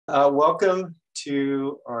Welcome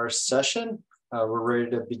to our session. We're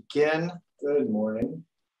ready to begin. Good morning.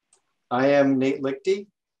 I am Nate Lichty,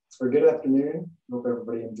 or good afternoon. Hope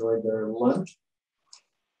everybody enjoyed their lunch.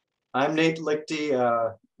 I'm Nate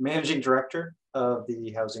Lichty, Managing Director of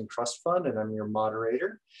the Housing Trust Fund, and I'm your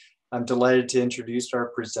moderator. I'm delighted to introduce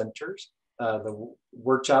our presenters. The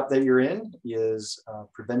workshop that you're in is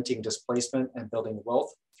Preventing Displacement and Building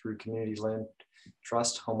Wealth Through Community Land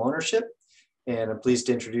Trust Homeownership. And I'm pleased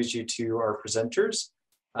to introduce you to our presenters,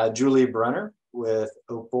 Julie Brunner with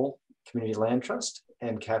OPAL Community Land Trust,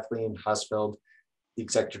 and Kathleen Hosfeld, the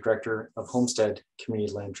Executive Director of Homestead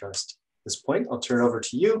Community Land Trust. At this point, I'll turn it over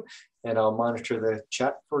to you, and I'll monitor the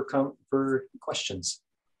chat for questions.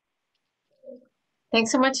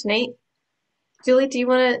 Thanks so much, Nate. Julie, do you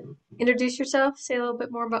want to introduce yourself? Say a little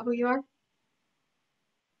bit more about who you are?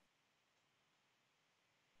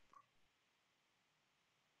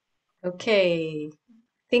 Okay, I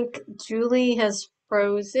think Julie has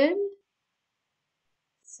frozen.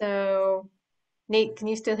 So, Nate, can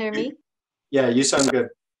you still hear me? Yeah, you sound good.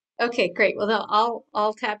 Okay, great. Well,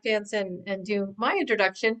 I'll tap dance and do my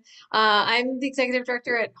introduction. I'm the Executive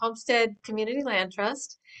Director at Homestead Community Land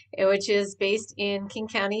Trust, which is based in King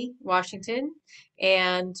County, Washington.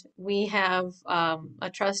 And we have a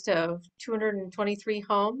trust of 223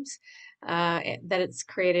 homes that it's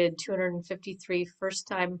created 253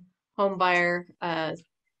 first-time home buyer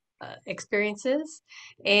experiences.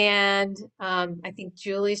 And I think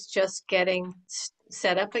Julie's just getting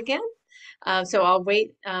set up again. So I'll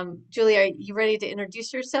wait. Julie, are you ready to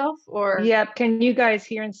introduce yourself? Or Yep. Can you guys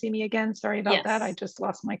hear and see me again? Sorry about that. I just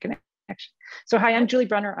lost my connection. So hi, I'm Julie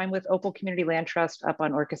Brunner. I'm with OPAL Community Land Trust up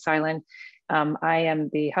on Orcas Island. I am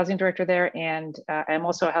the housing director there, and I'm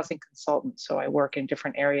also a housing consultant. So I work in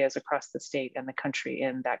different areas across the state and the country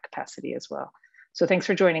in that capacity as well. So thanks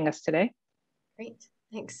for joining us today. Great,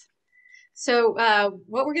 thanks. So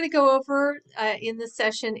what we're going to go over in this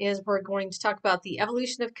session is we're going to talk about the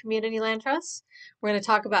evolution of community land trusts. We're going to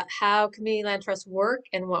talk about how community land trusts work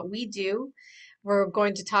and what we do. We're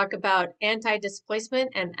going to talk about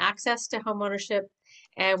anti-displacement and access to homeownership.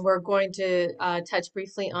 And we're going to touch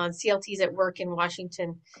briefly on CLTs at work in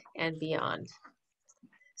Washington and beyond.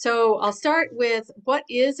 So I'll start with, what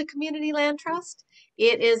is a community land trust?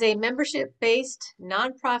 It is a membership-based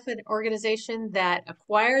nonprofit organization that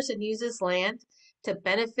acquires and uses land to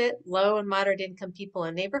benefit low and moderate income people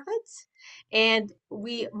in neighborhoods. And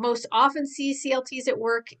we most often see CLTs at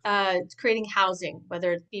work creating housing,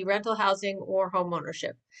 whether it be rental housing or home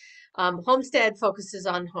ownership. Homestead focuses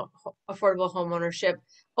on affordable home ownership.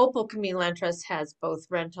 OPAL Community Land Trust has both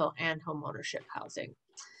rental and home ownership housing.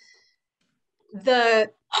 The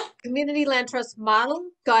community land trust model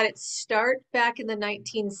got its start back in the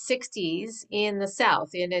 1960s in the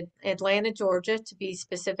South, in Atlanta, Georgia, to be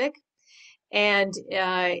specific. And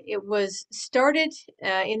it was started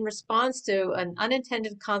in response to an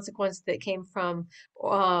unintended consequence that came from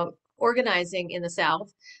organizing in the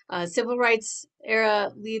South. Civil rights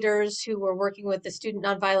era leaders who were working with the Student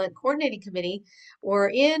Nonviolent Coordinating Committee were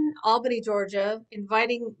in Albany, Georgia,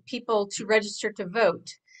 inviting people to register to vote.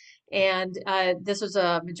 And this was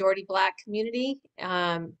a majority Black community,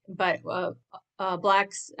 but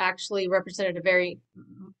Blacks actually represented a very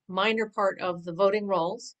minor part of the voting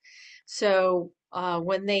rolls. So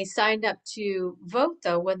when they signed up to vote,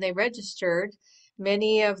 though, when they registered,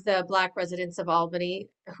 many of the Black residents of Albany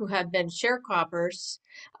who had been sharecroppers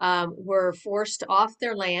were forced off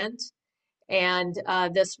their land. And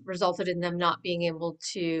this resulted in them not being able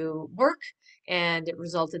to work, and it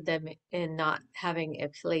resulted them in not having a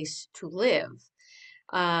place to live.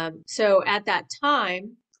 So at that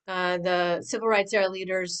time, the civil rights era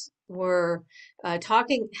leaders were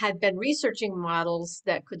had been researching models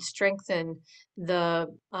that could strengthen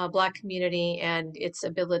the Black community and its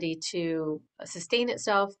ability to sustain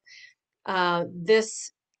itself.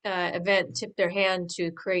 This event tipped their hand to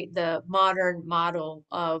create the modern model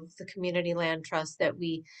of the community land trust that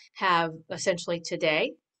we have essentially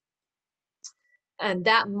today. And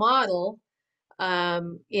that model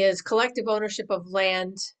is collective ownership of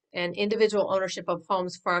land and individual ownership of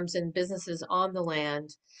homes, farms, and businesses on the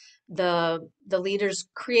land. The leaders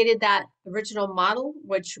created that original model,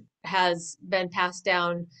 which has been passed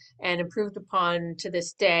down and improved upon to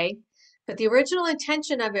this day. But the original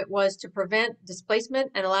intention of it was to prevent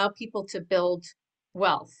displacement and allow people to build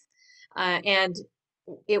wealth. And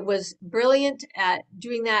it was brilliant at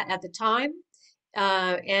doing that at the time.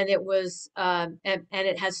 And it was, and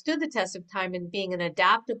it has stood the test of time in being an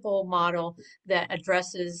adaptable model that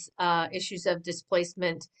addresses issues of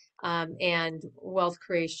displacement and wealth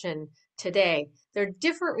creation today. There are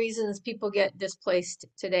different reasons people get displaced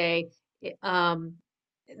today.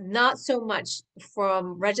 Not so much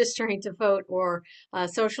from registering to vote or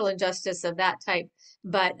social injustice of that type,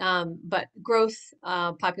 but growth,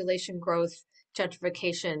 population growth,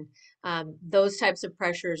 gentrification, those types of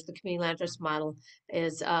pressures, the community land trust model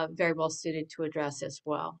is very well suited to address as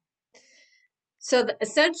well. So the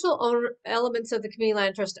essential elements of the community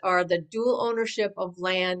land trust are the dual ownership of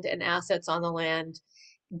land and assets on the land,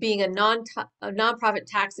 being a nonprofit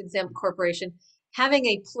tax-exempt corporation, having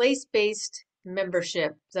a place-based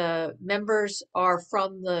membership. The members are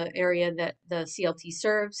from the area that the CLT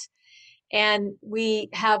serves. And we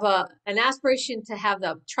have an aspiration to have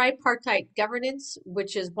the tripartite governance,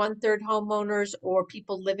 which is 1/3 homeowners or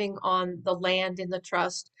people living on the land in the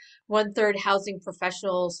trust, 1/3 housing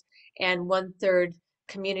professionals, and 1/3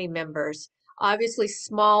 community members. Obviously,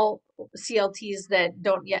 small CLTs that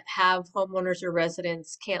don't yet have homeowners or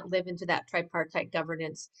residents can't live into that tripartite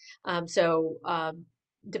governance.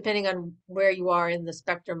 Depending on where you are in the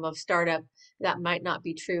spectrum of startup, that might not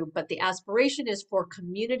be true, but the aspiration is for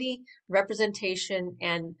community representation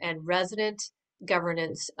and resident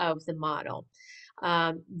governance of the model.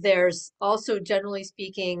 There's also, generally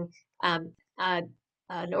speaking, an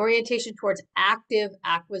orientation towards active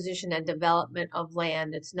acquisition and development of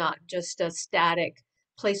land. It's not just a static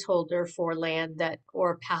placeholder for land that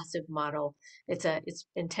or a passive model. It's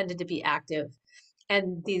intended to be active.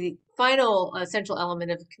 And the final essential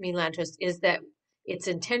element of the community land trust is that its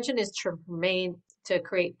intention is to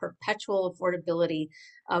create perpetual affordability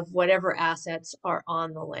of whatever assets are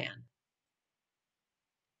on the land.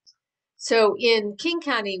 So in King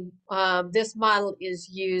County, this model is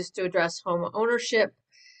used to address home ownership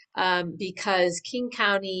because King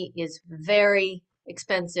County is very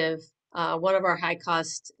expensive, one of our high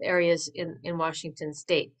cost areas in Washington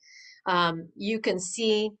State. You can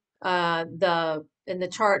see in the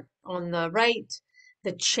chart on the right,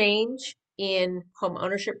 the change in home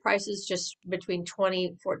ownership prices just between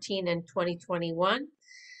 2014 and 2021.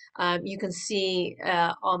 You can see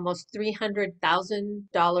almost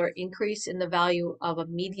 $300,000 increase in the value of a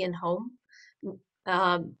median home.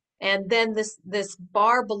 And then this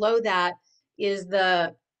bar below that is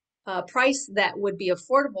the price that would be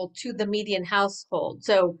affordable to the median household.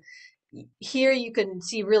 So here you can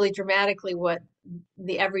see really dramatically what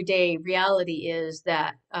the everyday reality is,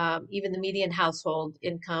 that even the median household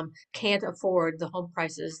income can't afford the home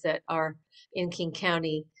prices that are in King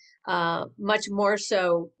County, much more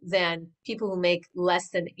so than people who make less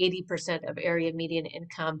than 80% of area median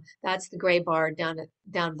income. That's the gray bar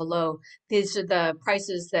down below. These are the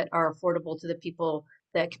prices that are affordable to the people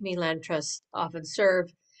that community land trusts often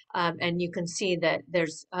serve. And you can see that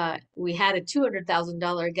we had a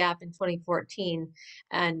 $200,000 gap in 2014,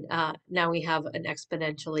 and now we have an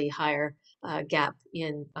exponentially higher gap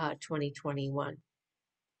in 2021.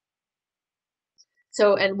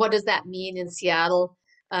 So, and what does that mean in Seattle?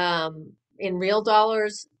 In real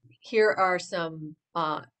dollars, here are some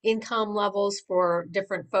income levels for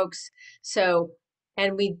different folks. So,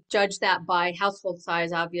 and we judge that by household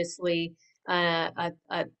size, obviously. A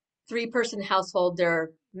 3-person household,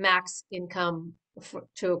 their max income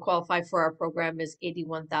to qualify for our program is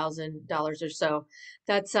 $81,000 or so.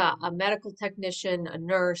 That's a medical technician, a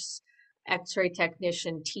nurse, x-ray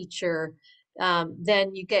technician, teacher.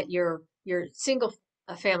 Then you get your single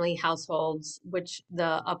family households, which the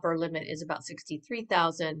upper limit is about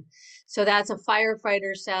 63,000. So that's a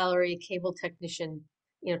firefighter salary, cable technician,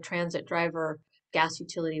 transit driver, gas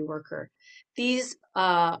utility worker. These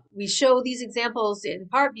we show these examples in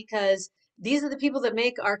part because these are the people that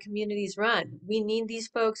make our communities run. We need these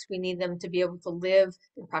folks. We need them to be able to live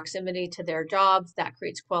in proximity to their jobs. That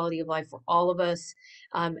creates quality of life for all of us.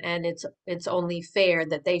 And it's only fair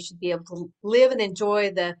that they should be able to live and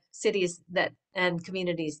enjoy the cities and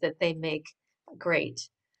communities that they make great.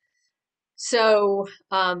 So,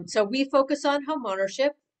 so we focus on home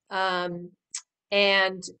ownership,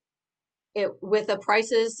 and with the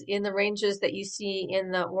prices in the ranges that you see in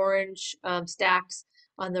the orange stacks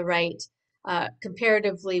on the right.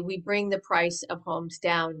 Comparatively, we bring the price of homes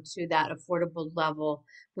down to that affordable level,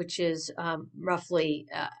 which is roughly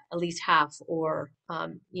at least half or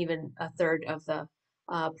even a third of the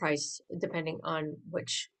price, depending on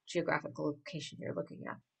which geographical location you're looking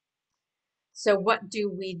at. So what do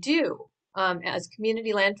we do? As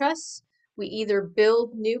community land trusts, we either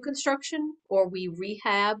build new construction or we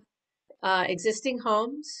rehab existing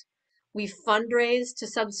homes. We fundraise to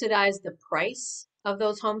subsidize the price of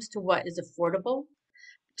those homes to what is affordable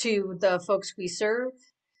to the folks we serve.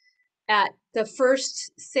 At the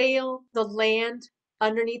first sale, the land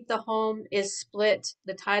underneath the home is split,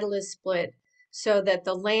 the title is split, so that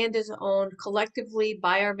the land is owned collectively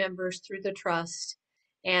by our members through the trust,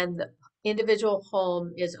 and the individual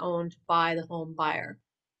home is owned by the home buyer.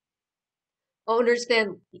 Owners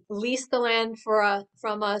then lease the land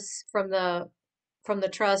from us, from the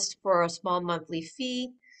trust, for a small monthly fee,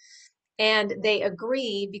 and they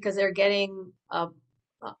agree, because they're getting a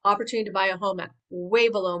opportunity to buy a home at way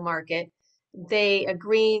below market. They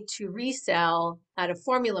agree to resell at a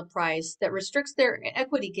formula price that restricts their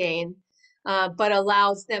equity gain, but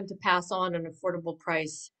allows them to pass on an affordable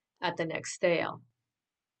price at the next sale.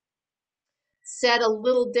 Said a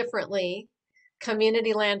little differently,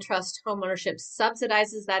 Community Land Trust Homeownership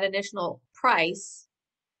subsidizes that initial price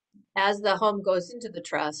as the home goes into the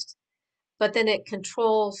trust, but then it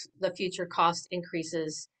controls the future cost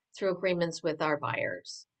increases through agreements with our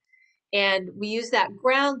buyers. And we use that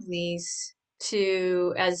ground lease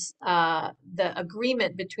as the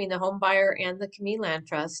agreement between the home buyer and the community land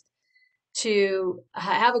trust to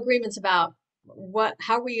have agreements about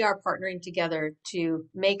how we are partnering together to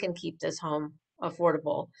make and keep this home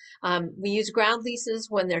affordable. We use ground leases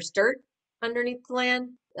when there's dirt underneath the land,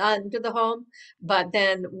 under the home, but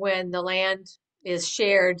then when the land is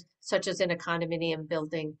shared, such as in a condominium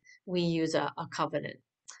building, we use a covenant.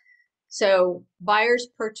 So buyers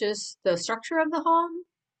purchase the structure of the home,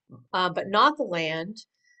 but not the land.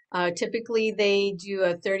 Typically, they do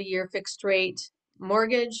a 30-year fixed rate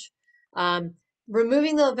mortgage.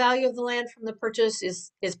 Removing the value of the land from the purchase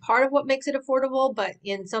is part of what makes it affordable, but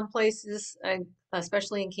in some places,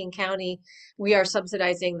 especially in King County, we are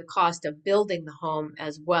subsidizing the cost of building the home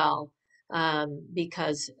as well,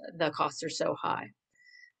 because the costs are so high.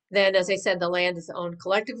 Then, as I said, the land is owned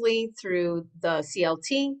collectively through the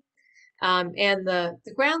CLT. And the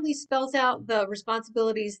ground lease spells out the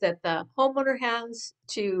responsibilities that the homeowner has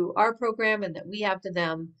to our program and that we have to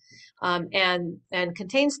them, and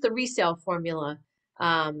contains the resale formula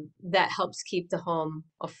that helps keep the home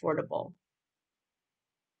affordable.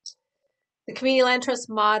 The community land trust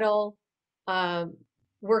model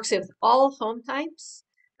works with all home types.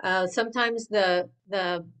 Sometimes the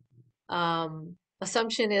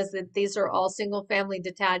assumption is that these are all single family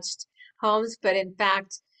detached homes, but in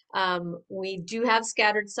fact, we do have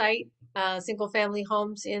scattered site single family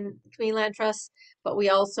homes in community land trusts, but we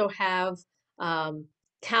also have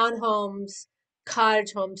townhomes,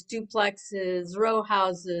 cottage homes, duplexes, row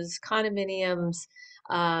houses, condominiums.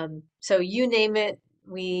 So you name it,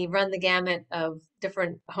 we run the gamut of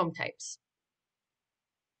different home types.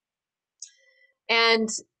 And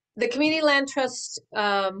the community land trust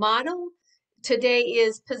model today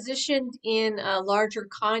is positioned in a larger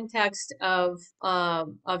context of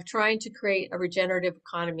trying to create a regenerative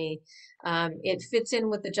economy. It fits in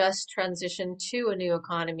with the just transition to a new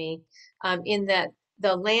economy, in that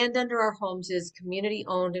the land under our homes is community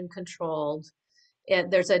owned and controlled.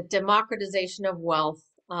 There's a democratization of wealth.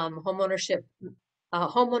 Homeownership,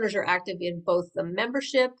 homeowners are active in both the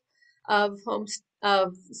membership of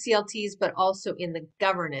CLTs, but also in the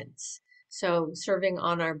governance, so serving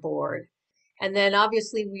on our board. And then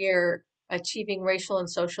obviously we are achieving racial and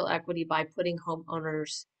social equity by putting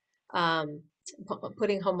homeownership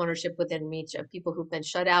within reach of people who've been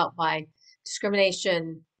shut out by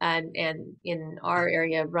discrimination and in our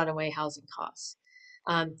area, runaway housing costs.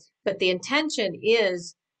 But the intention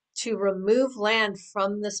is to remove land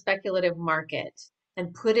from the speculative market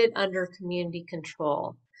and put it under community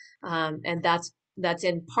control. And that's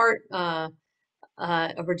in part a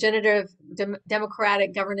regenerative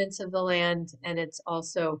democratic governance of the land, and it's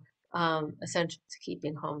also essential to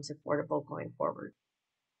keeping homes affordable going forward.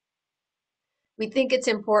 We think it's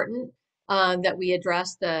important that we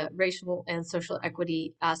address the racial and social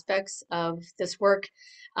equity aspects of this work.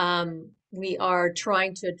 We are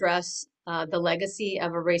trying to address the legacy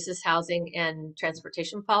of a racist housing and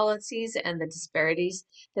transportation policies and the disparities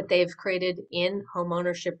that they've created in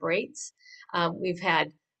homeownership rates. We've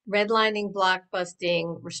had redlining,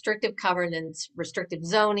 blockbusting, restrictive covenants, restrictive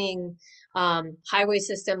zoning, highway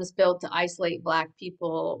systems built to isolate Black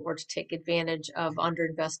people or to take advantage of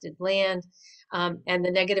underinvested land. And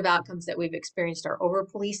the negative outcomes that we've experienced are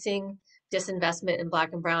over-policing, disinvestment in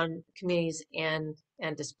Black and brown communities, and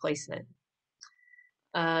displacement.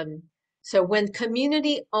 So when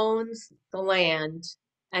community owns the land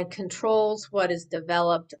and controls what is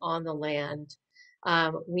developed on the land,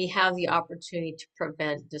 we have the opportunity to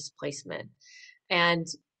prevent displacement. And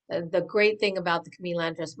the great thing about the community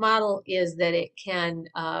land trust model is that it can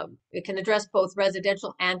address both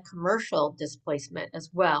residential and commercial displacement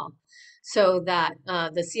as well. So that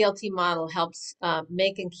the CLT model helps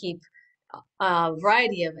make and keep a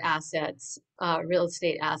variety of assets, real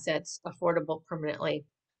estate assets, affordable permanently,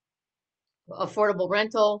 affordable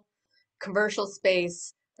rental, commercial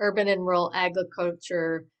space, urban and rural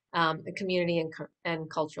agriculture, community and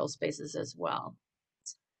cultural spaces as well.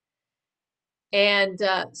 And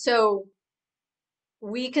so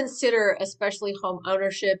we consider, especially home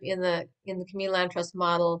ownership in the community land trust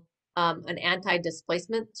model, an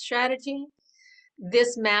anti-displacement strategy.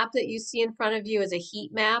 This map that you see in front of you is a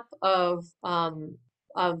heat map of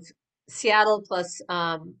Seattle plus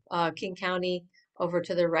King County. Over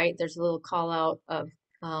to the right, there's a little call out of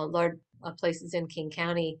large places in King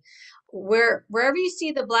County. Wherever you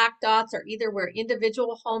see the black dots are either where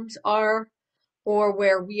individual homes are or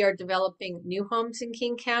where we are developing new homes in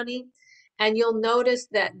King County. And you'll notice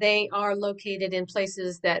that they are located in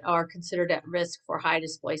places that are considered at risk for high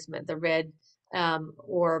displacement. The red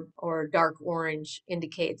or dark orange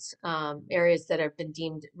indicates areas that have been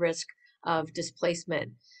deemed risk of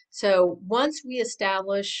displacement. So once we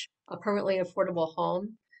establish a permanently affordable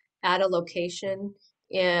home at a location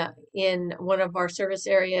in one of our service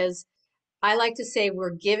areas, I like to say we're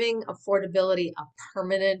giving affordability a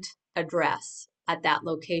permanent address at that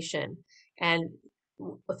location. And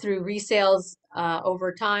through resales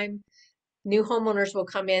over time, new homeowners will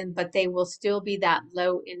come in, but they will still be that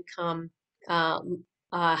low income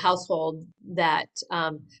household that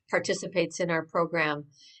participates in our program.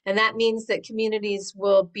 And that means that communities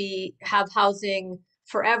will have housing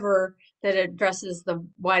forever that addresses the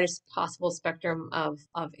widest possible spectrum of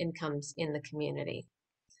incomes in the community.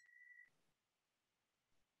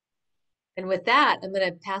 And with that, I'm going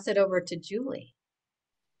to pass it over to Julie.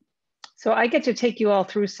 So I get to take you all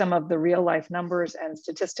through some of the real life numbers and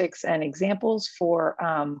statistics and examples for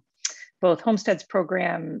both Homestead's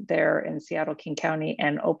program there in Seattle, King County,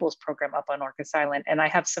 and OPAL's program up on Orcas Island. And I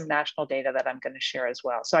have some national data that I'm going to share as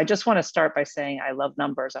well. So I just want to start by saying I love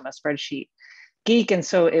numbers. I'm a spreadsheet geek. And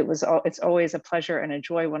so it's always a pleasure and a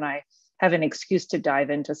joy when I have an excuse to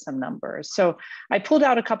dive into some numbers. So I pulled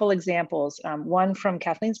out a couple examples, one from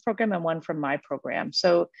Kathleen's program and one from my program.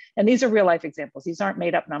 So, and these are real life examples. These aren't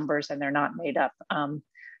made up numbers and they're not made up.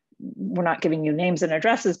 We're not giving you names and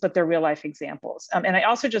addresses, but they're real life examples. And I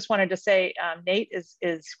also just wanted to say, Nate is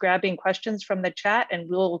grabbing questions from the chat and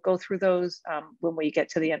we'll go through those when we get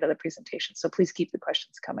to the end of the presentation. So please keep the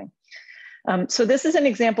questions coming. So this is an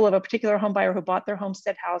example of a particular home buyer who bought their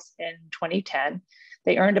homestead house in 2010.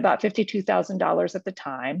 They earned about $52,000 at the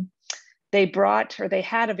time. They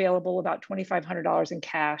had available about $2,500 in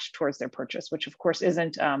cash towards their purchase, which of course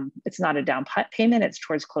isn't, it's not a down payment, it's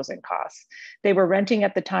towards closing costs. They were renting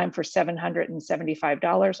at the time for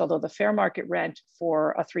 $775, although the fair market rent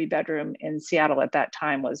for a 3-bedroom in Seattle at that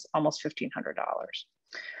time was almost $1,500.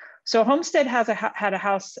 So Homestead had a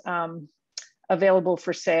house available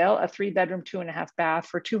for sale, a 3-bedroom, 2.5 bath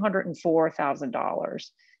for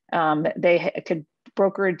 $204,000. They could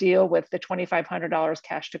broker a deal with the $2,500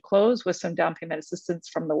 cash to close with some down payment assistance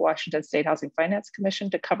from the Washington State Housing Finance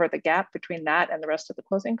Commission to cover the gap between that and the rest of the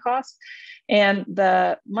closing costs. And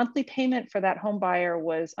the monthly payment for that home buyer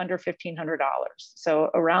was under $1,500.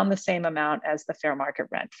 So around the same amount as the fair market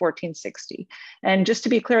rent, $1,460. And just to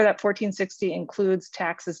be clear, that $1,460 includes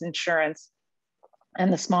taxes, insurance,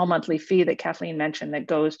 and the small monthly fee that Kathleen mentioned that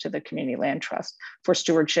goes to the community land trust for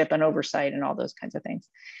stewardship and oversight and all those kinds of things.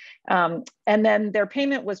 And then their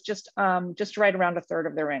payment was just right around 1/3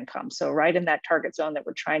 of their income. So right in that target zone that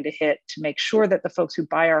we're trying to hit to make sure that the folks who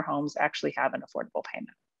buy our homes actually have an affordable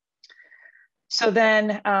payment. So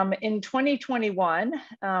then in 2021,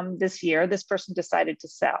 this year, this person decided to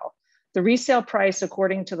sell. The resale price,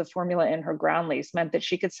 according to the formula in her ground lease, meant that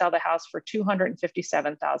she could sell the house for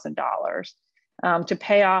 $257,000. To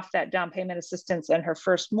pay off that down payment assistance and her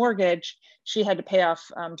first mortgage, she had to pay off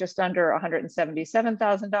just under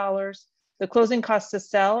 $177,000. The closing costs to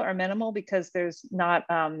sell are minimal because there's not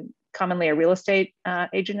commonly a real estate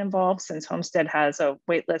agent involved, since Homestead has a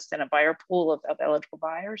wait list and a buyer pool of eligible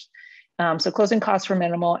buyers. So closing costs were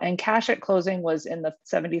minimal, and cash at closing was in the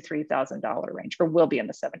 $73,000 range, or will be in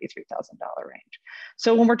the $73,000 range.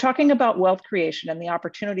 So when we're talking about wealth creation and the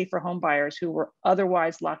opportunity for home buyers who were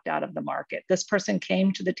otherwise locked out of the market, this person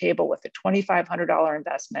came to the table with a $2,500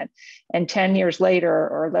 investment, and 10 years later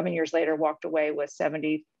or 11 years later walked away with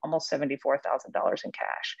almost $74,000 in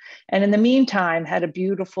cash. And in the meantime, had a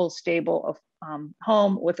beautiful, stable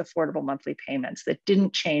home with affordable monthly payments that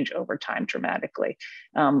didn't change over time dramatically,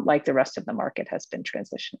 like the rest of the market has been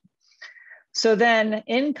transitioning. So then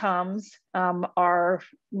in comes our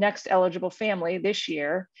next eligible family this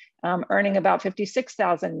year. earning about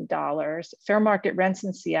 $56,000. Fair market rents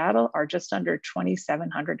in Seattle are just under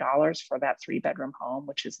 $2,700 for that 3-bedroom home,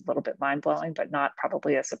 which is a little bit mind-blowing, but not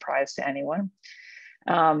probably a surprise to anyone.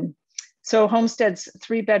 So Homestead's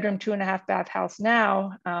 3-bedroom, 2.5-bath house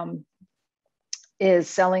now is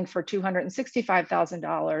selling for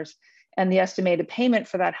 $265,000. And the estimated payment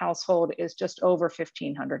for that household is just over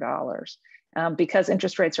 $1,500. Because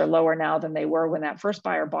interest rates are lower now than they were when that first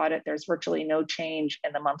buyer bought it, there's virtually no change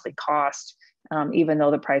in the monthly cost, even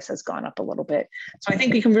though the price has gone up a little bit. So I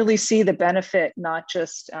think you can really see the benefit, not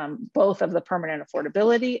just both of the permanent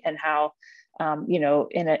affordability and how, you know,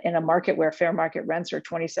 in a market where fair market rents are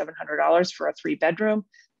 $2,700 for a 3-bedroom,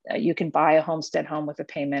 you can buy a Homestead home with a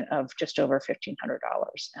payment of just over $1,500.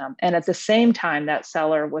 And at the same time, that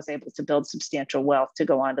seller was able to build substantial wealth to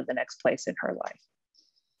go on to the next place in her life.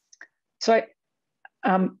 So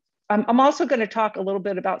I'm also going to talk a little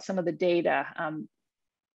bit about some of the data.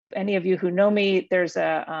 Any of you who know me, there's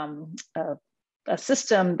a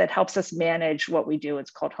system that helps us manage what we do. It's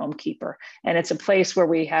called Homekeeper. And it's a place where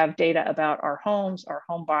we have data about our homes, our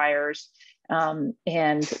home buyers,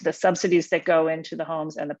 and the subsidies that go into the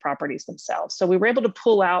homes and the properties themselves. So we were able to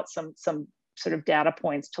pull out some sort of data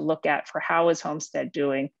points to look at for how is Homestead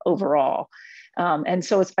doing overall. And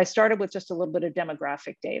so I started with just a little bit of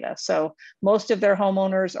demographic data. So most of their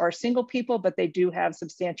homeowners are single people, but they do have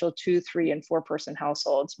substantial 2, 3, and 4-person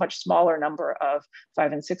households, much smaller number of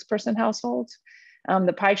 5- and 6-person households.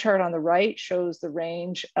 The pie chart on the right shows the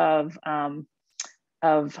range of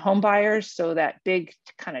home buyers. So that big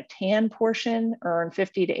kind of tan portion earn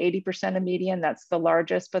 50 to 80% of median. That's the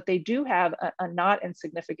largest, but they do have a not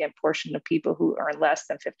insignificant portion of people who earn less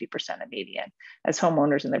than 50% of median as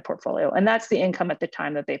homeowners in their portfolio. And that's the income at the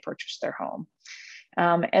time that they purchased their home.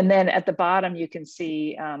 And then at the bottom, you can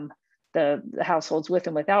see the households with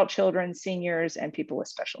and without children, seniors, and people with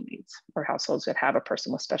special needs, or households that have a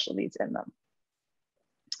person with special needs in them.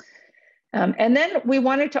 And then we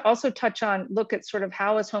wanted to also look at sort of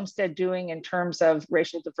how is Homestead doing in terms of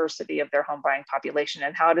racial diversity of their home buying population,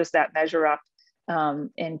 and how does that measure up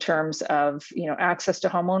in terms of, you know, access to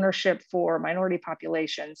home ownership for minority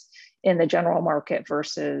populations in the general market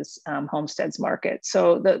versus Homestead's market.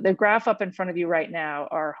 So the graph up in front of you right now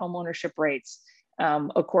are home ownership rates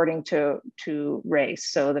according to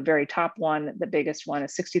race. So the very top one, the biggest one,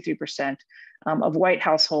 is 63% of white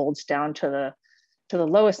households, down to the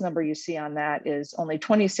lowest number you see on that is only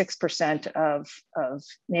 26% of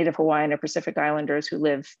Native Hawaiian or Pacific Islanders who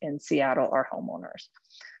live in Seattle are homeowners.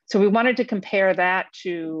 So we wanted to compare that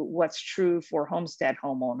to what's true for Homestead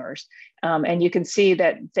homeowners. And you can see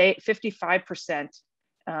that 55%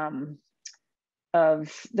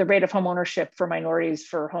 of the rate of homeownership for minorities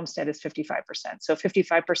for Homestead is 55%. So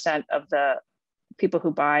 55% of the people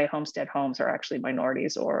who buy Homestead homes are actually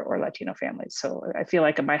minorities or Latino families. So I feel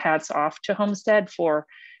like my hat's off to Homestead for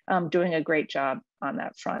doing a great job on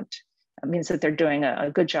that front. It means that they're doing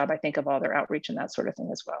a good job, I think, of all their outreach and that sort of thing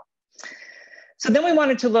as well. So then we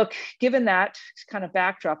wanted to look, given that kind of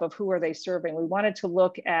backdrop of who are they serving, we wanted to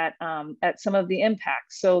look at some of the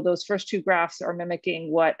impacts. So those first 2 graphs are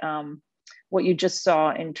mimicking what you just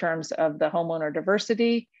saw in terms of the homeowner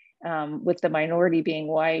diversity, with the minority being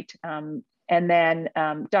white, and then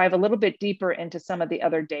dive a little bit deeper into some of the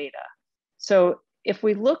other data. So if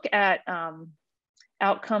we look at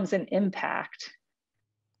outcomes and impact,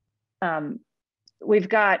 I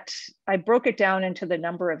broke it down into the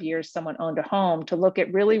number of years someone owned a home to look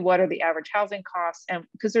at really what are the average housing costs, and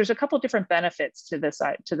because there's a couple of different benefits to this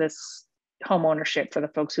home ownership for the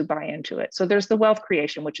folks who buy into it. So there's the wealth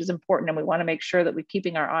creation, which is important, and we want to make sure that we're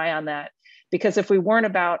keeping our eye on that, because if we weren't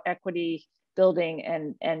about equity building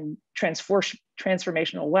and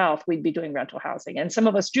transformational wealth, we'd be doing rental housing. And some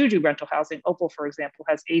of us do rental housing. OPAL, for example,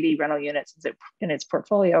 has 80 rental units in its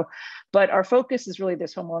portfolio. But our focus is really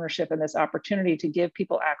this home ownership and this opportunity to give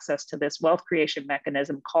people access to this wealth creation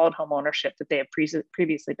mechanism called home ownership that they have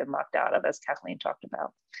previously been locked out of, as Kathleen talked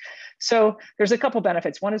about. So there's a couple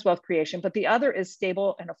benefits. One is wealth creation, but the other is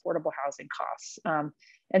stable and affordable housing costs.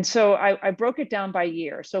 And so I broke it down by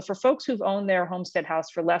year. So for folks who've owned their Homestead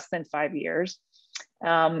house for less than 5 years,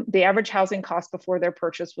 the average housing cost before their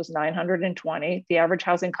purchase was $920. The average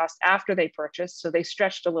housing cost after they purchased, so they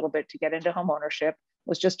stretched a little bit to get into home ownership,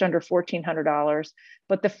 was just under $1,400.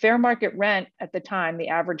 But the fair market rent at the time, the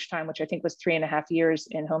average time, which I think was 3.5 years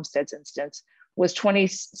in Homestead's instance, was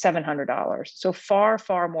 $2,700. So far,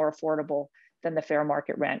 far more affordable than the fair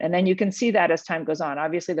market rent. And then you can see that as time goes on.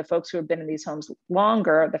 Obviously, the folks who have been in these homes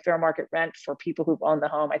longer, the fair market rent for people who've owned the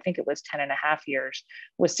home, I think it was 10.5 years,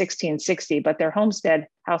 was $1,660, but their Homestead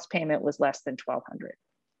house payment was less than $1,200.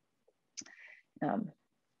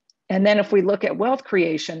 And then if we look at wealth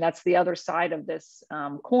creation, that's the other side of this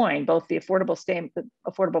coin, both the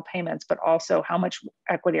affordable payments, but also how much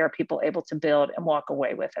equity are people able to build and walk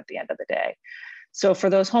away with at the end of the day. So for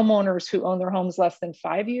those homeowners who own their homes less than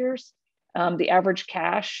 5 years, the average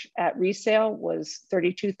cash at resale was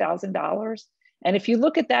 $32,000. And if you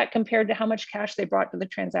look at that compared to how much cash they brought to the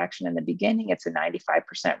transaction in the beginning, it's a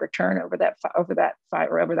 95% return over that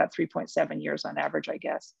 3.7 years on average, I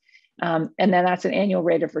guess. And then that's an annual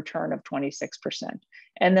rate of return of 26%.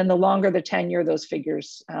 And then the longer the tenure, those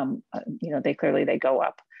figures, they go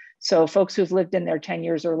up. So folks who've lived in there 10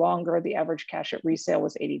 years or longer, the average cash at resale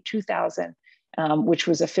was $82,000, which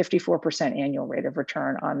was a 54% annual rate of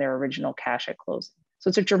return on their original cash at closing. So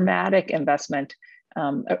it's a dramatic investment,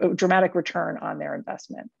 a dramatic return on their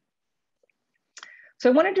investment. So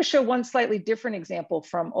I wanted to show one slightly different example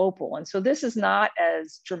from OPAL. And so this is not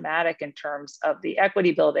as dramatic in terms of the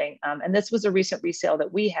equity building. And this was a recent resale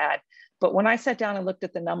that we had. But when I sat down and looked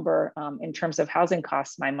at the number in terms of housing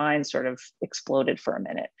costs, my mind sort of exploded for a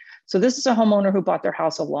minute. So this is a homeowner who bought their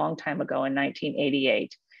house a long time ago in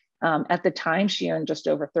 1988. At the time, she earned just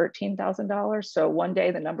over $13,000. So one day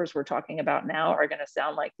the numbers we're talking about now are going to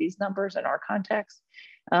sound like these numbers in our context.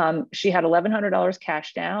 She had $1,100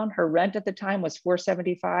 cash down. Her rent at the time was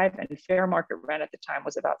 $475, and fair market rent at the time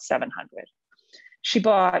was about $700. She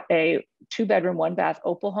bought a 2-bedroom, 1-bath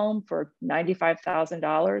OPAL home for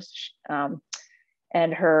 $95,000.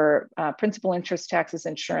 And her principal, interest, taxes,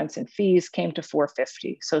 insurance, and fees came to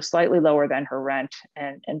 $450. So slightly lower than her rent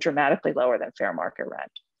and dramatically lower than fair market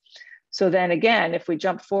rent. So then again, if we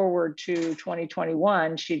jump forward to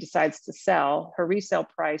 2021, she decides to sell. Her resale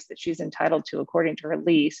price that she's entitled to according to her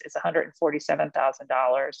lease is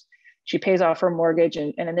 $147,000. She pays off her mortgage.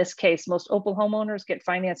 And in this case, most OPAL homeowners get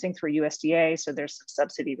financing through USDA. So there's some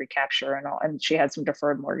subsidy recapture and all, and she had some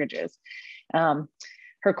deferred mortgages.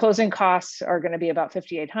 Her closing costs are going to be about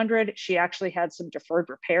 $5,800. She actually had some deferred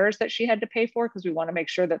repairs that she had to pay for because we want to make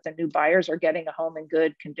sure that the new buyers are getting a home in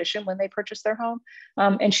good condition when they purchase their home.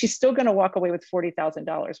 And she's still going to walk away with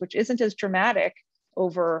 $40,000, which isn't as dramatic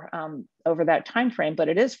over that time frame, but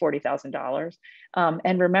it is $40,000.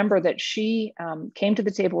 And remember that she came to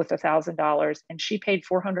the table with $1,000 and she paid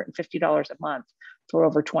 $450 a month for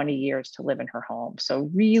over 20 years to live in her home. So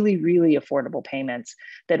really, really affordable payments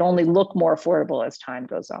that only look more affordable as time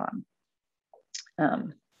goes on.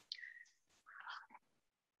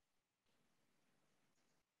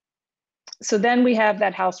 So then we have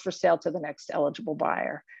that house for sale to the next eligible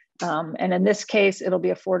buyer. And in this case, it'll be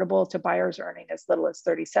affordable to buyers earning as little as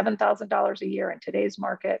 $37,000 a year in today's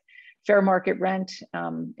market. Fair market rent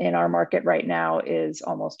in our market right now is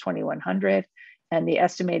almost $2,100. And the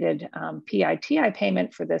estimated PITI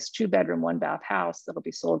payment for this 2-bedroom, 1-bath house that'll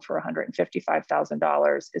be sold for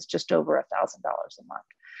 $155,000 is just over $1,000 a month.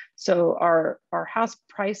 So our house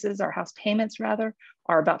prices, our house payments rather,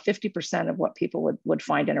 are about 50% of what people would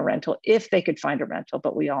find in a rental if they could find a rental.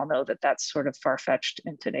 But we all know that that's sort of far-fetched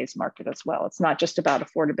in today's market as well. It's not just about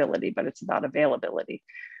affordability, but it's about availability,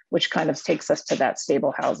 which kind of takes us to that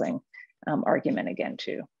stable housing argument again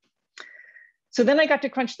too. So then I got to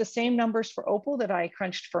crunch the same numbers for OPAL that I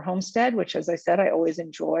crunched for Homestead, which, as I said, I always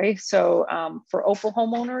enjoy. So for OPAL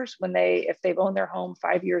homeowners, if they've owned their home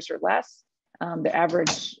 5 years or less, the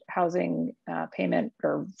average housing payment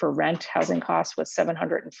or for rent housing cost was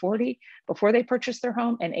 $740 before they purchased their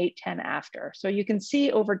home and $810 after. So you can see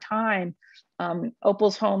over time,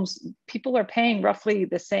 OPAL's homes, people are paying roughly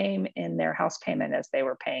the same in their house payment as they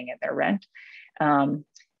were paying in their rent.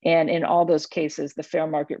 And in all those cases, the fair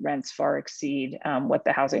market rents far exceed what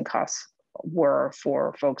the housing costs were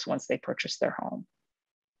for folks once they purchased their home.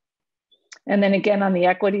 And then again, on the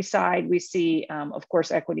equity side, we see, of course,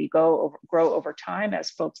 equity grow over time as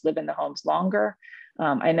folks live in the homes longer.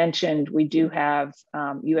 I mentioned we do have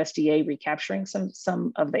USDA recapturing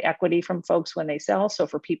some of the equity from folks when they sell. So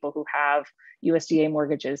for people who have USDA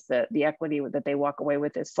mortgages, the equity that they walk away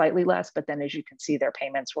with is slightly less, but then as you can see, their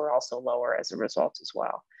payments were also lower as a result as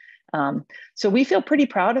well. So we feel pretty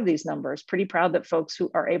proud of these numbers, pretty proud that folks who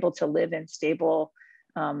are able to live in stable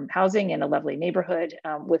housing in a lovely neighborhood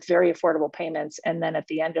with very affordable payments. And then at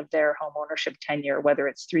the end of their home ownership tenure, whether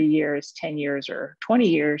it's 3 years, 10 years, or 20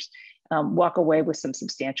 years, walk away with some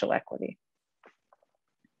substantial equity.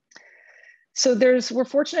 So we're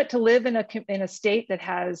fortunate to live in a state that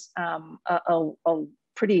has a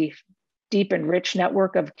pretty deep and rich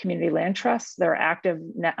network of community land trusts. There are active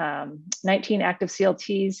 19 active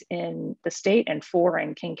CLTs in the state and 4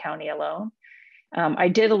 in King County alone. I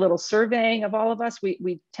did a little surveying of all of us.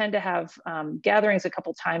 We tend to have gatherings a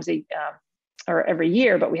couple times or every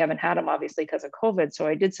year, but we haven't had them obviously because of COVID. So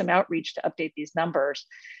I did some outreach to update these numbers.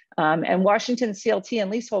 And Washington CLT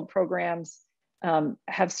and leasehold programs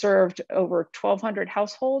have served over 1,200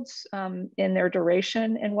 households in their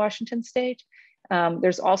duration in Washington state.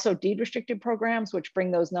 There's also deed restricted programs, which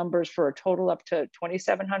bring those numbers for a total up to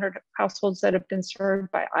 2,700 households that have been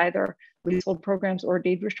served by either leasehold programs or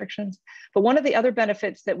deed restrictions. But one of the other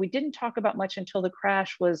benefits that we didn't talk about much until the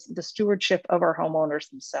crash was the stewardship of our homeowners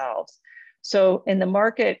themselves. So in the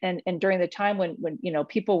market and during the time when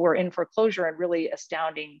people were in foreclosure and really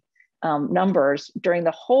astounding numbers, during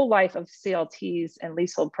the whole life of CLTs and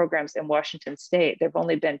leasehold programs in Washington state, there have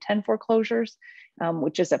only been 10 foreclosures,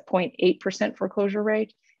 which is a 0.8% foreclosure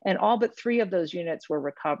rate, and all but 3 of those units were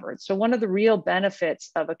recovered. So one of the real benefits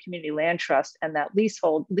of a community land trust and that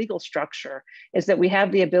leasehold legal structure is that we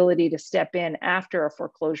have the ability to step in after a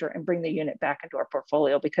foreclosure and bring the unit back into our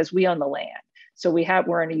portfolio because we own the land. So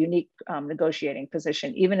we're in a unique negotiating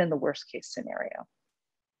position, even in the worst case scenario.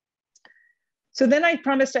 So then I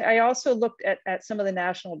promised I also looked at some of the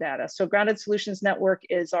national data. So Grounded Solutions Network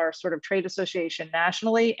is our sort of trade association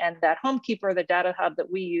nationally, and that Homekeeper, the data hub that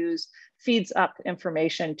we use, feeds up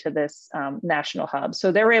information to this national hub.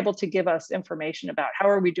 So they're able to give us information about how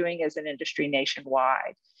are we doing as an industry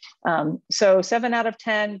nationwide. So 7 out of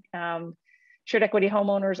 10 shared equity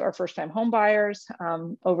homeowners are first-time home buyers.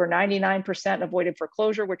 Over 99% avoided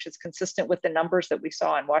foreclosure, which is consistent with the numbers that we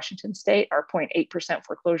saw in Washington state. Our 0.8%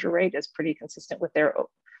 foreclosure rate is pretty consistent with their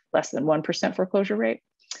less than 1% foreclosure rate.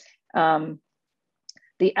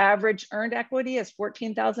 The average earned equity is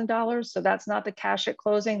 $14,000. So that's not the cash at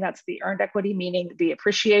closing, that's the earned equity, meaning the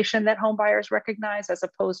appreciation that home buyers recognize as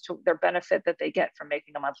opposed to their benefit that they get from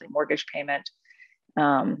making a monthly mortgage payment.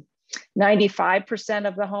 95%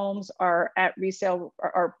 of the homes are at resale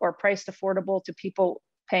are priced affordable to people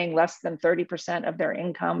paying less than 30% of their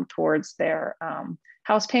income towards their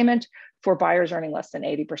house payment for buyers earning less than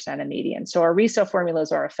 80% of median. So our resale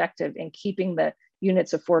formulas are effective in keeping the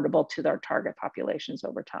units affordable to their target populations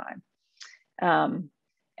over time.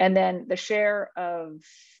 And then the share of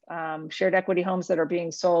shared equity homes that are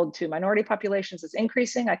being sold to minority populations is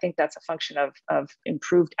increasing. I think that's a function of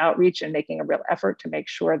improved outreach and making a real effort to make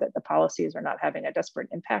sure that the policies are not having a desperate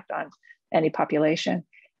impact on any population.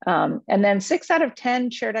 And then 6 out of 10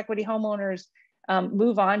 shared equity homeowners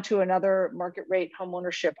move on to another market rate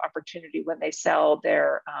homeownership opportunity when they sell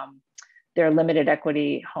their limited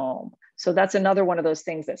equity home. So that's another one of those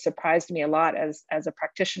things that surprised me a lot as a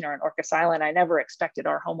practitioner in Orcas Island. I never expected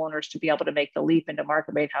our homeowners to be able to make the leap into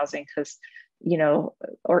market rate housing because,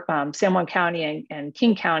 San Juan County and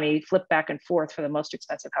King County flip back and forth for the most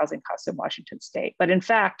expensive housing costs in Washington state. But in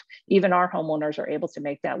fact, even our homeowners are able to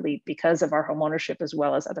make that leap because of our homeownership as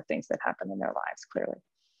well as other things that happen in their lives, clearly.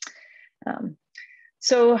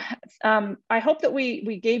 So I hope that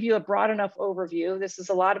we gave you a broad enough overview. This is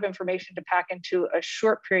a lot of information to pack into a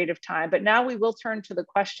short period of time, but now we will turn to the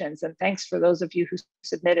questions, and thanks for those of you who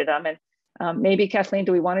submitted them. And maybe Kathleen,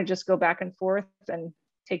 do we want to just go back and forth and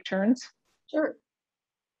take turns? Sure.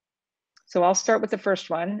 So I'll start with the first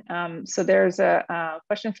one. So there's a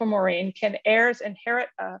question from Maureen. Can heirs inherit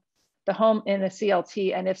the home in a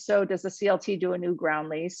CLT? And if so, does the CLT do a new ground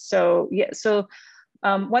lease? So yeah,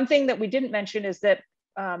 one thing that we didn't mention is that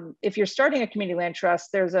if you're starting a community land trust,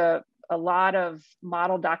 there's a lot of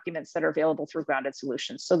model documents that are available through Grounded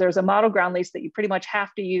Solutions. So there's a model ground lease that you pretty much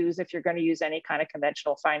have to use if you're going to use any kind of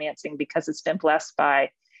conventional financing because it's been blessed by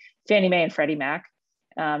Fannie Mae and Freddie Mac.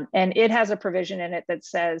 And it has a provision in it that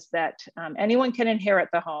says that anyone can inherit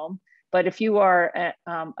the home, but if you are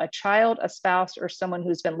a child, a spouse, or someone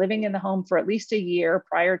who's been living in the home for at least a year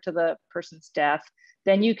prior to the person's death,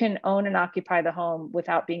 then you can own and occupy the home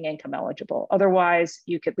without being income eligible. Otherwise,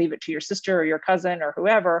 you could leave it to your sister or your cousin or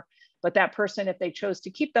whoever, but that person, if they chose to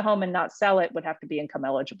keep the home and not sell it, would have to be income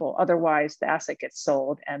eligible. Otherwise, the asset gets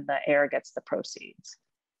sold and the heir gets the proceeds.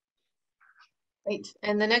 Great.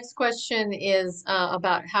 And the next question is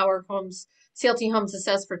about how are CLT homes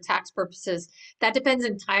assessed for tax purposes. That depends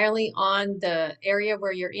entirely on the area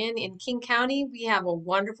where you're in. In King County, we have a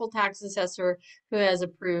wonderful tax assessor who has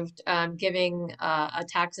approved giving a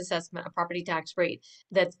tax assessment, a property tax rate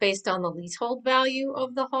that's based on the leasehold value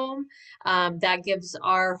of the home. That gives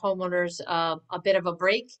our homeowners a bit of a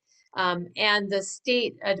break. And the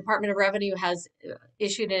state Department of Revenue has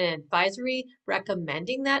issued an advisory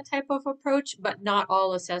recommending that type of approach, but not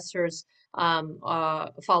all assessors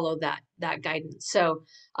follow that guidance. So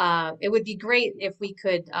it would be great if we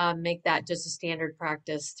could make that just a standard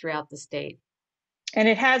practice throughout the state. And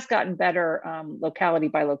it has gotten better locality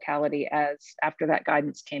by locality as after that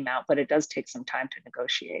guidance came out, but it does take some time to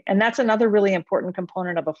negotiate. And that's another really important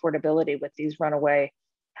component of affordability with these runaway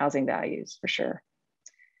housing values, for sure.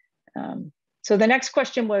 So the next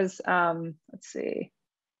question was, let's see.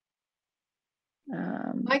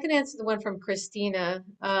 I can answer the one from Christina.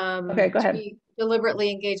 Okay, go ahead. We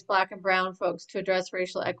deliberately engage Black and Brown folks to address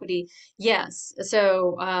racial equity. Yes.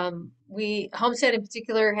 So Homestead in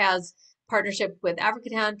particular has partnership with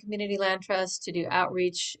Africatown Community Land Trust to do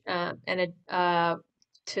outreach and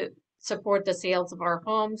to support the sales of our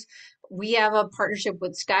homes. We have a partnership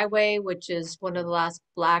with Skyway, which is one of the last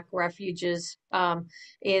Black refuges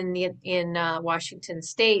in Washington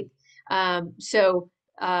State.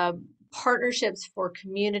 Partnerships for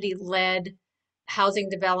community-led housing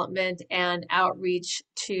development and outreach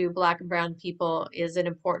to Black and Brown people is an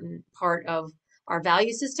important part of our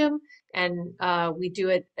value system. And we do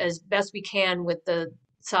it as best we can with the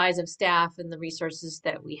size of staff and the resources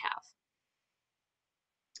that we have.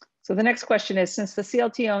 So the next question is, since the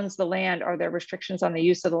CLT owns the land, are there restrictions on the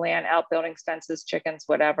use of the land, outbuildings, fences, chickens,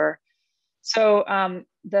 whatever? So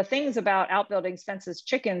the things about outbuildings, fences,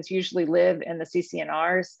 chickens usually live in the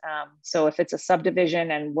CC&Rs. So if it's a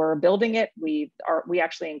subdivision and we're building it, we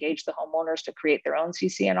actually engage the homeowners to create their own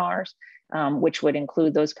CC&Rs, which would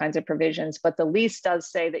include those kinds of provisions. But the lease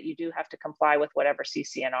does say that you do have to comply with whatever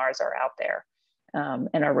CC&Rs are out there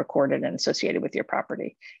and are recorded and associated with your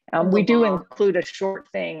property. We do include a short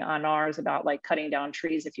thing on ours about like cutting down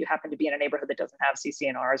trees if you happen to be in a neighborhood that doesn't have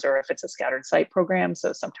CC&Rs, or if it's a scattered site program.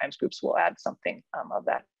 So sometimes groups will add something of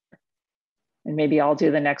that. And maybe I'll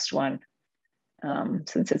do the next one.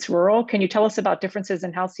 Since it's rural, can you tell us about differences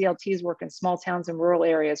in how CLTs work in small towns and rural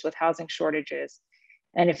areas with housing shortages?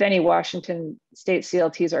 And if any Washington state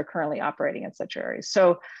CLTs are currently operating in such areas.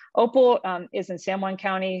 So OPAL is in San Juan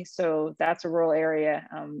County, so that's a rural area.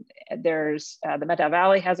 There's the Methow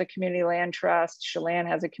Valley has a community land trust, Chelan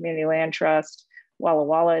has a community land trust, Walla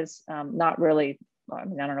Walla is not really, I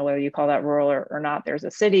mean, I don't know whether you call that rural or not. There's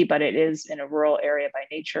a city, but it is in a rural area by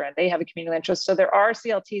nature, and they have a community land trust. So there are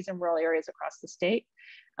CLTs in rural areas across the state.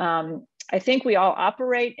 I think we all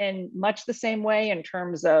operate in much the same way in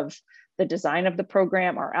terms of the design of the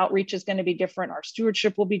program. Our outreach is going to be different. Our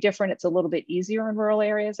stewardship will be different. It's a little bit easier in rural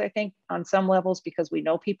areas, I think, on some levels because we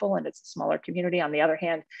know people and it's a smaller community. On the other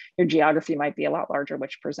hand, your geography might be a lot larger,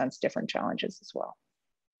 which presents different challenges as well.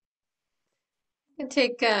 I can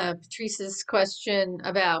take Patrice's question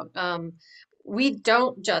about, we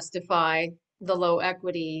don't justify the low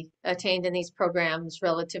equity attained in these programs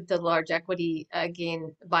relative to large equity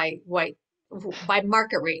gain by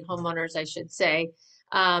market rate homeowners, I should say.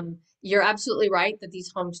 You're absolutely right that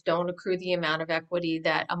these homes don't accrue the amount of equity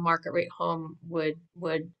that a market rate home would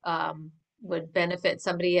benefit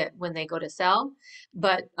somebody when they go to sell.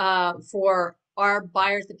 But for our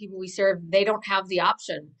buyers, the people we serve, they don't have the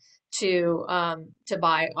option to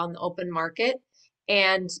buy on the open market.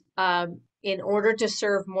 And in order to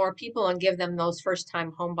serve more people and give them those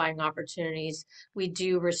first-time home buying opportunities, we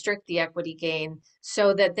do restrict the equity gain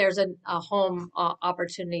so that there's a home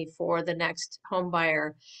opportunity for the next home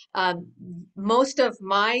buyer. Most of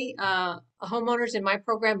my homeowners in my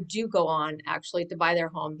program do go on actually to buy their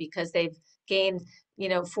home because they've gained, you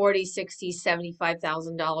know, $40,000, $60,000,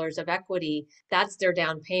 $75,000 of equity. That's their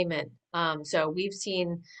down payment. So we've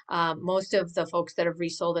seen most of the folks that have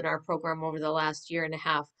resold in our program over the last year and a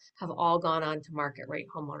half have all gone on to market rate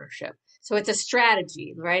homeownership. So it's a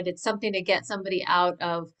strategy, right? It's something to get somebody out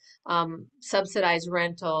of subsidized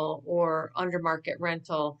rental or under market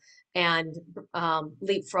rental and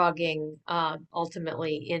leapfrogging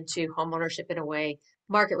ultimately into homeownership in a way,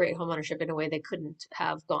 market rate homeownership in a way they couldn't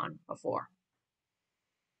have gone before.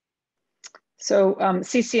 So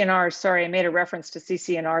CC&Rs, sorry, I made a reference to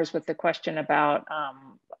CC&Rs with the question about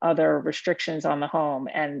other restrictions on the home,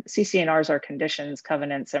 and CC&Rs are conditions,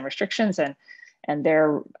 covenants, and restrictions, and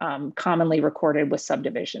they're commonly recorded with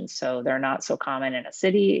subdivisions. So they're not so common in a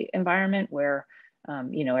city environment where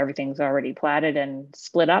you know, everything's already platted and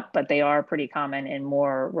split up, but they are pretty common in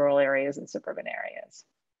more rural areas and suburban areas.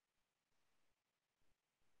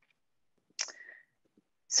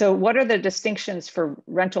 So what are the distinctions for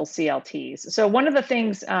rental CLTs? So one of the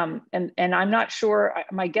things, and I'm not sure,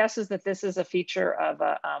 my guess is that this is a feature of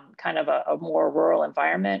a kind of a more rural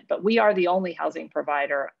environment, but we are the only housing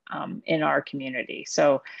provider in our community.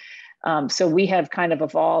 So we have kind of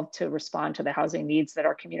evolved to respond to the housing needs that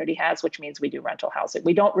our community has, which means we do rental housing.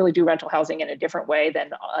 We don't really do rental housing in a different way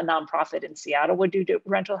than a nonprofit in Seattle would do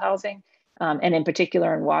rental housing, and in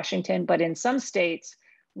particular in Washington, but in some states,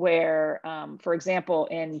 where, for example,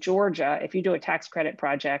 in Georgia, if you do a tax credit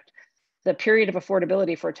project, the period of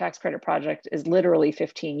affordability for a tax credit project is literally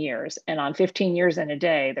 15 years. And on 15 years and a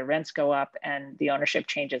day, the rents go up and the ownership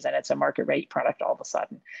changes and it's a market rate product all of a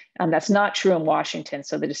sudden. That's not true in Washington.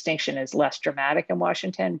 So the distinction is less dramatic in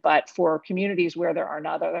Washington, but for communities where there are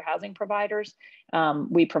not other housing providers,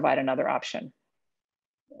 we provide another option.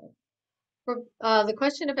 For the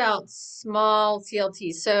question about small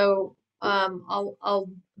CLTs, so I'll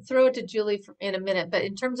throw it to Julie in a minute, but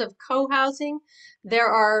in terms of co-housing, there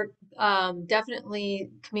are definitely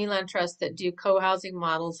community land trusts that do co-housing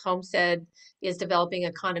models. Homestead is developing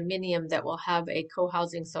a condominium that will have a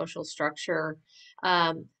co-housing social structure.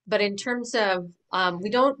 But in terms of, we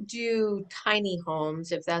don't do tiny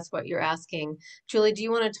homes, if that's what you're asking. Julie, do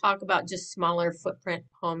you want to talk about just smaller footprint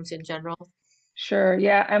homes in general? Sure.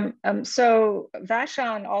 Yeah. So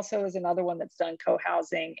Vashon also is another one that's done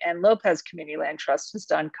co-housing, and Lopez Community Land Trust has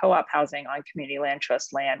done co-op housing on community land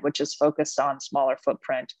trust land, which is focused on smaller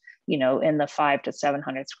footprint, in the 500 to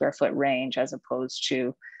 700 square foot range, as opposed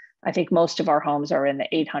to, I think most of our homes are in the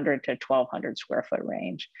 800 to 1200 square foot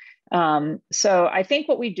range. So I think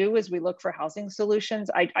what we do is we look for housing solutions.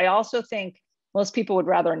 I also think most people would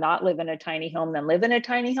rather not live in a tiny home than live in a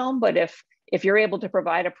tiny home, but if you're able to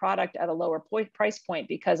provide a product at a lower price point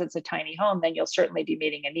because it's a tiny home, then you'll certainly be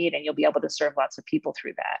meeting a need and you'll be able to serve lots of people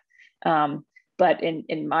through that. But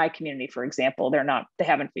in my community, for example, they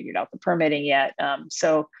haven't figured out the permitting yet.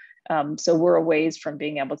 So we're a ways from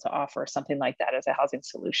being able to offer something like that as a housing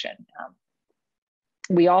solution.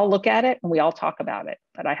 We all look at it and we all talk about it,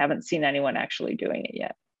 but I haven't seen anyone actually doing it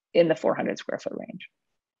yet in the 400 square foot range.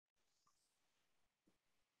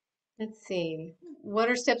 Let's see. What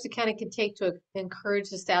are steps the county can take to encourage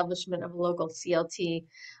the establishment of a local CLT?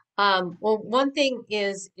 Well, one thing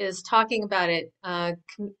is talking about it.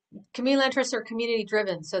 Community land trusts are community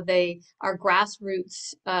driven, so they are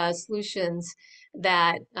grassroots solutions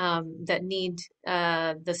that need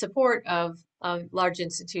the support of large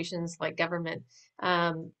institutions like government.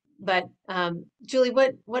 But Julie,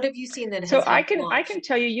 what have you seen that has so helped I can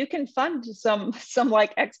tell you, you can fund some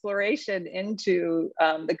like exploration into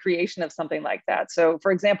the creation of something like that. So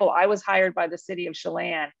for example, I was hired by the city of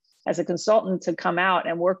Chelan as a consultant to come out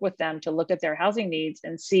and work with them to look at their housing needs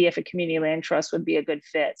and see if a community land trust would be a good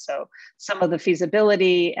fit. So some of the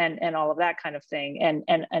feasibility and all of that kind of thing,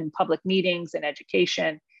 and public meetings and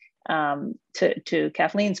education. To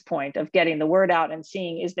Kathleen's point of getting the word out and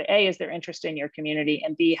seeing, is there interest in your community,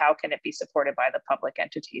 and B, how can it be supported by the public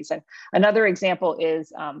entities? And another example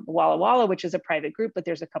is Walla Walla, which is a private group, but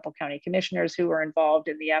there's a couple county commissioners who are involved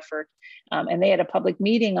in the effort. And they had a public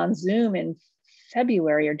meeting on Zoom in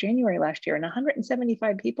February or January last year, and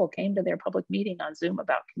 175 people came to their public meeting on Zoom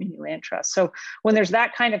about community land trust. So when there's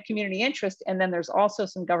that kind of community interest, and then there's also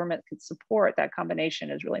some government support, that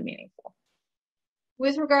combination is really meaningful.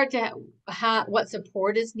 With regard to what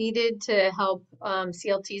support is needed to help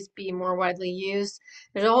CLTs be more widely used,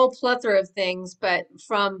 there's a whole plethora of things, but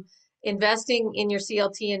from investing in your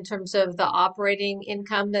CLT in terms of the operating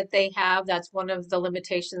income that they have, that's one of the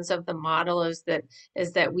limitations of the model, is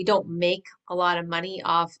that we don't make a lot of money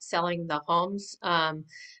off selling the homes.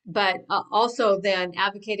 But also then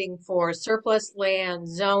advocating for surplus land,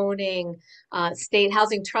 zoning, state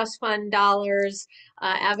housing trust fund dollars,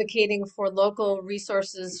 advocating for local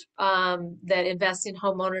resources that invest in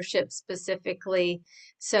home ownership specifically.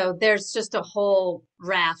 So there's just a whole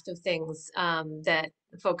raft of things that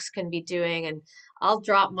folks can be doing. And I'll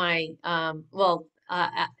drop my,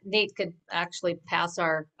 Nate could actually pass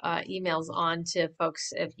our emails on to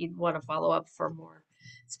folks if you'd want to follow up for more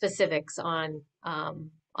specifics on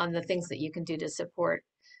the things that you can do to support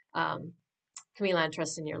community land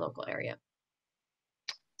trusts in your local area.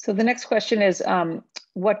 So the next question is,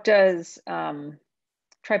 what does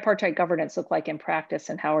tripartite governance look like in practice,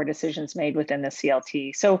 and how are decisions made within the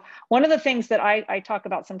CLT? So one of the things that I talk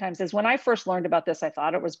about sometimes is, when I first learned about this, I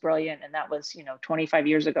thought it was brilliant, and that was 25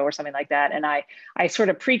 years ago or something like that. And I sort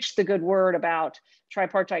of preached the good word about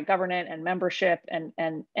tripartite governance and membership, and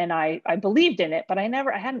I believed in it, but I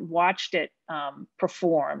hadn't watched it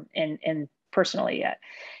perform in personally yet.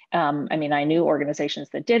 I mean, I knew organizations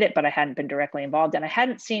that did it, but I hadn't been directly involved, and I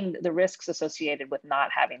hadn't seen the risks associated with not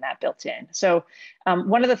having that built in. So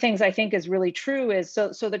one of the things I think is really true is,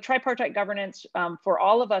 so the tripartite governance for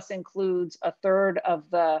all of us includes a third of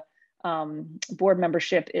the board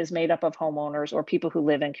membership is made up of homeowners or people who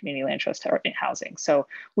live in community land trust housing. So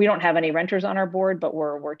we don't have any renters on our board, but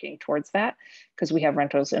we're working towards that because we have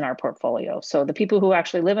renters in our portfolio. So the people who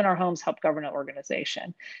actually live in our homes help govern an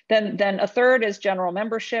organization. Then a third is general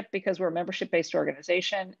membership, because we're a membership-based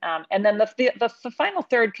organization. And then the final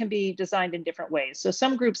third can be designed in different ways. So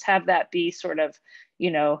some groups have that be sort of,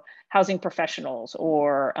 housing professionals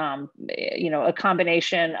or, a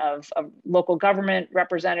combination of local government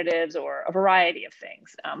representatives or a variety of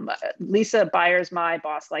things. Lisa Byers, my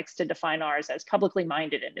boss, likes to define ours as publicly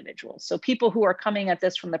minded individuals. So people who are coming at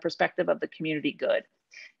this from the perspective of the community good.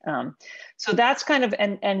 So that's kind of,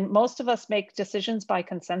 and most of us make decisions by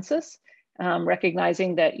consensus,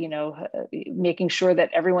 recognizing that, making sure that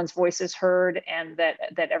everyone's voice is heard and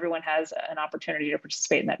that everyone has an opportunity to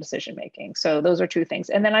participate in that decision making. So those are two things.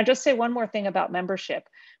 And then I just say one more thing about membership,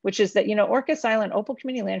 which is that, Orcas Island, OPAL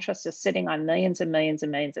Community Land Trust is sitting on millions and millions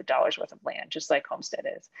and millions of dollars worth of land, just like Homestead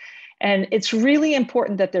is. And it's really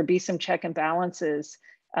important that there be some check and balances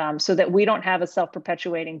so that we don't have a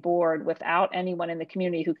self-perpetuating board without anyone in the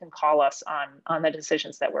community who can call us on the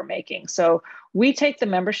decisions that we're making. So we take the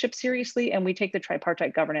membership seriously and we take the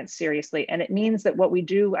tripartite governance seriously. And it means that what we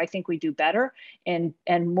do, I think we do better and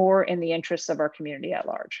more in the interests of our community at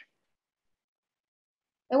large.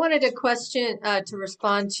 I wanted a question to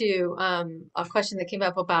respond to a question that came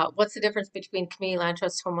up about what's the difference between community land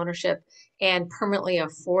trust homeownership and permanently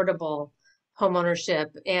affordable homeownership.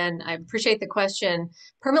 And I appreciate the question.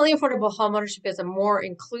 Permanently affordable homeownership is a more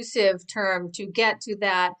inclusive term to get to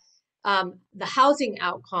that, the housing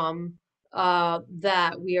outcome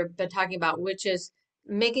that we have been talking about, which is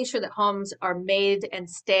making sure that homes are made and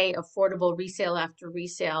stay affordable resale after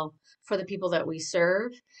resale for the people that we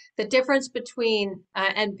serve. The difference between,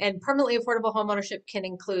 and permanently affordable homeownership can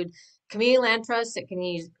include community land trusts, it can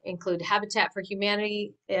include Habitat for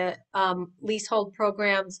Humanity leasehold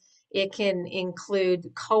programs, it can include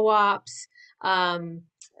co-ops.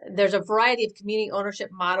 There's a variety of community ownership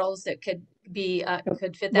models that could be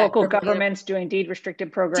could fit that. Local governments doing deed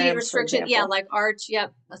restricted programs. Deed restriction, yeah, like Arch,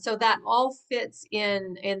 yep. So that all fits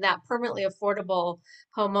in that permanently affordable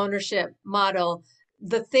home ownership model.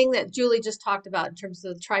 The thing that Julie just talked about in terms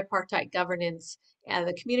of the tripartite governance and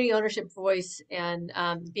the community ownership voice and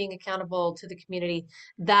being accountable to the community,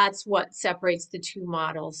 that's what separates the two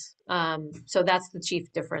models. So that's the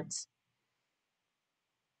chief difference.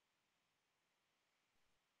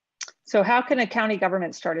 So how can a county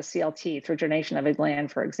government start a CLT through donation of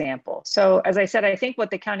land, for example? So as I said, I think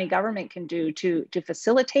what the county government can do to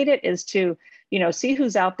facilitate it is to, see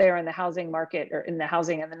who's out there in the housing market or in the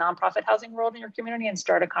housing and the nonprofit housing world in your community and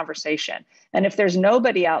start a conversation. And if there's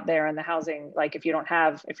nobody out there in the housing, like if you're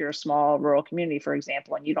a small rural community, for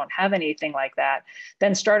example, and you don't have anything like that,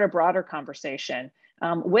 then start a broader conversation.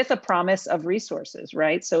 With a promise of resources,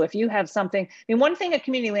 right? So if you have something, one thing a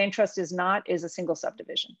community land trust is not is a single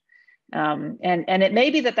subdivision. And it may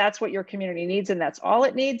be that that's what your community needs and that's all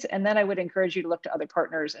it needs. And then I would encourage you to look to other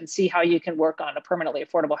partners and see how you can work on a permanently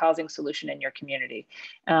affordable housing solution in your community.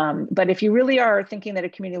 But if you really are thinking that a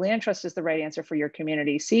community land trust is the right answer for your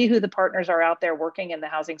community, see who the partners are out there working in the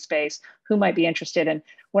housing space, who might be interested. And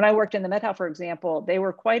when I worked in the Met-How, for example, they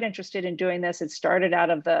were quite interested in doing this. It started out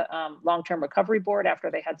of the Long-Term Recovery Board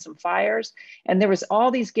after they had some fires. And there was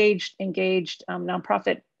all these engaged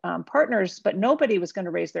nonprofit partners, but nobody was going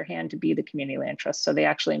to raise their hand to be the community land trust. So they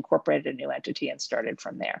actually incorporated a new entity and started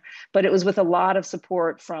from there. But it was with a lot of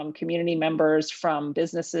support from community members, from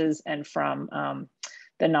businesses, and from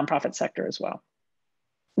the nonprofit sector as well,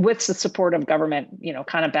 with the support of government,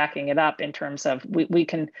 kind of backing it up in terms of we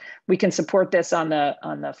can support this on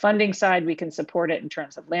the funding side. We can support it in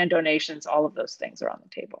terms of land donations. All of those things are on the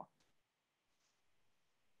table.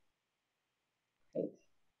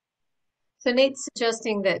 So Nate's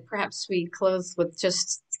suggesting that perhaps we close with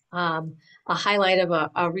just a highlight of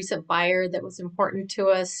a recent buyer that was important to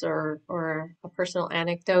us, or a personal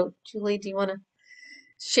anecdote. Julie, do you want to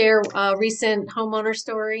share a recent homeowner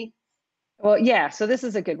story? Well, yeah, so this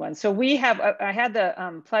is a good one. So I had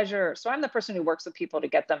the pleasure, so I'm the person who works with people to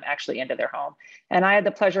get them actually into their home. And I had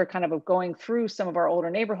the pleasure kind of going through some of our older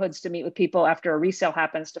neighborhoods to meet with people after a resale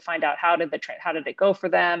happens to find out how did it go for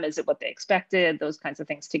them? Is it what they expected? Those kinds of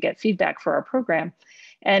things to get feedback for our program.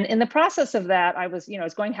 And in the process of that, I was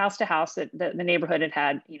going house to house. That the neighborhood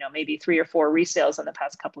had maybe 3 or 4 resales in the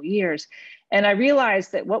past couple of years. And I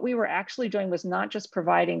realized that what we were actually doing was not just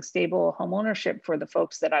providing stable home ownership for the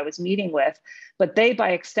folks that I was meeting with, but they,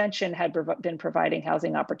 by extension, had been providing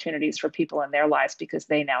housing opportunities for people in their lives because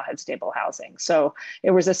they now had stable housing. So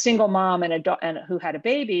it was a single mom and who had a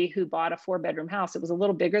baby who bought a 4-bedroom house. It was a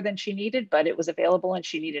little bigger than she needed, but it was available and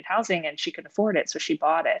she needed housing and she could afford it. So she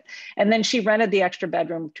bought it. And then she rented the extra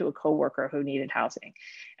bedroom to a coworker who needed housing.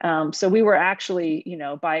 So we were actually, you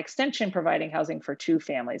know, by extension, providing housing for 2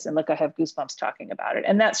 families. And look, I have goosebumps talking about it.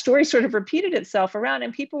 And that story sort of repeated itself around,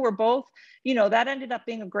 and people were both, you know, that ended up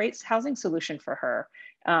being a great housing solution for her.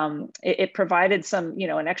 It provided some, you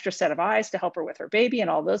know, an extra set of eyes to help her with her baby and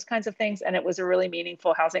all those kinds of things. And it was a really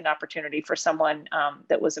meaningful housing opportunity for someone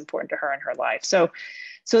that was important to her in her life. So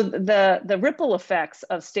the ripple effects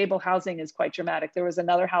of stable housing is quite dramatic. There was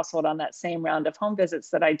another household on that same round of home visits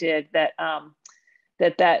that I did that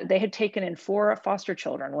that they had taken in 4 foster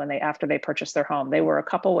children after they purchased their home. They were a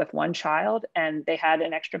couple with 1 child, and they had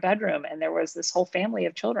an extra bedroom, and there was this whole family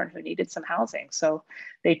of children who needed some housing. So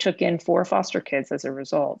they took in 4 foster kids as a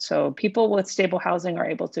result. So people with stable housing are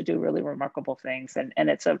able to do really remarkable things, and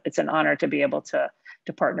it's an honor to be able to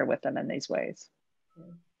partner with them in these ways.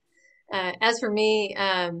 As for me,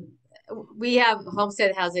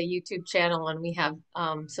 Homestead has a YouTube channel, and we have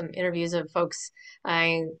some interviews of folks.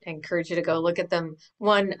 I encourage you to go look at them.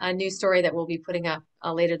 A new story that we'll be putting up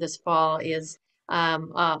later this fall is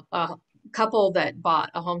a couple that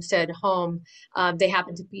bought a Homestead home. They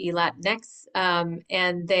happened to be Latinx,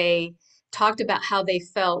 and they talked about how they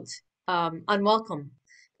felt unwelcome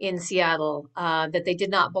in Seattle, that they did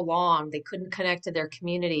not belong. They couldn't connect to their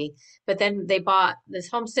community. But then they bought this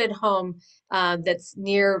Homestead home that's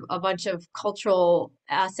near a bunch of cultural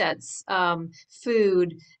assets,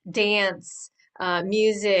 food, dance,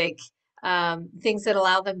 music, things that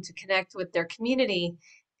allow them to connect with their community.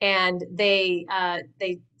 And they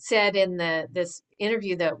said in this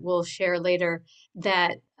interview that we'll share later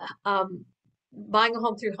that buying a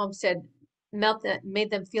home through Homestead made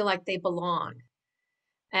them feel like they belong.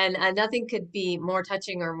 And nothing could be more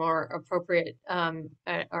touching or more appropriate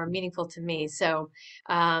or meaningful to me. So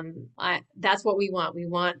that's what we want. We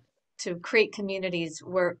want to create communities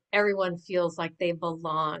where everyone feels like they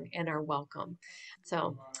belong and are welcome.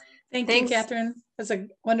 So thanks. You, Catherine. That's a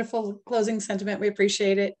wonderful closing sentiment. We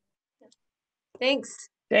appreciate it. Thanks.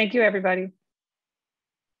 Thank you, everybody.